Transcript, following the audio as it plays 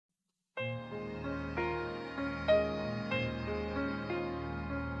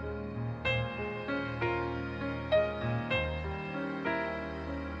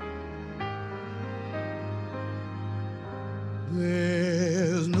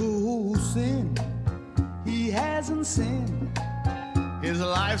sin. His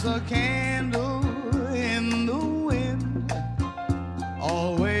life's a candle in the wind,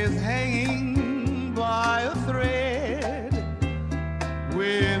 always hanging by a thread,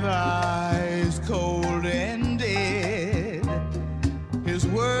 with eyes cold and dead. His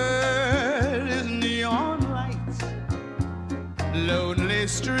word is neon lights, lonely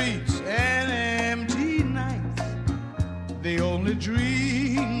streets and empty nights. The only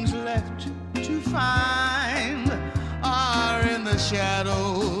dreams left to find are in the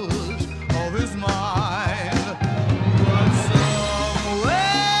shadows of his mind. But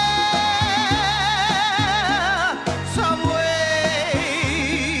somewhere, some way,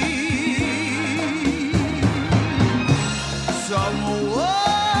 someone,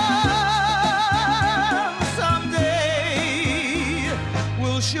 someday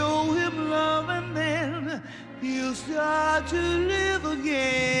will show him love, and then he'll start to live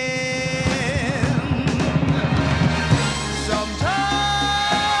again.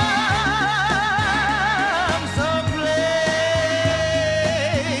 Sometime, someplace,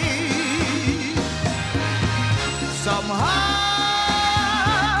 somehow,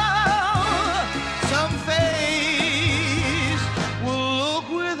 some face will look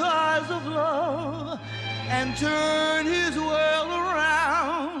with eyes of love and turn his world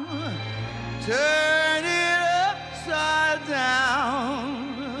around, turn it upside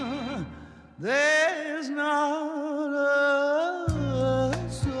down. There's not a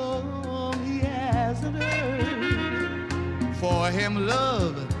soul he hasn't heard. For him,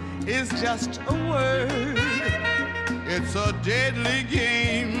 love is just a word. It's a deadly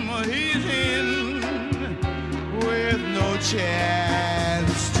game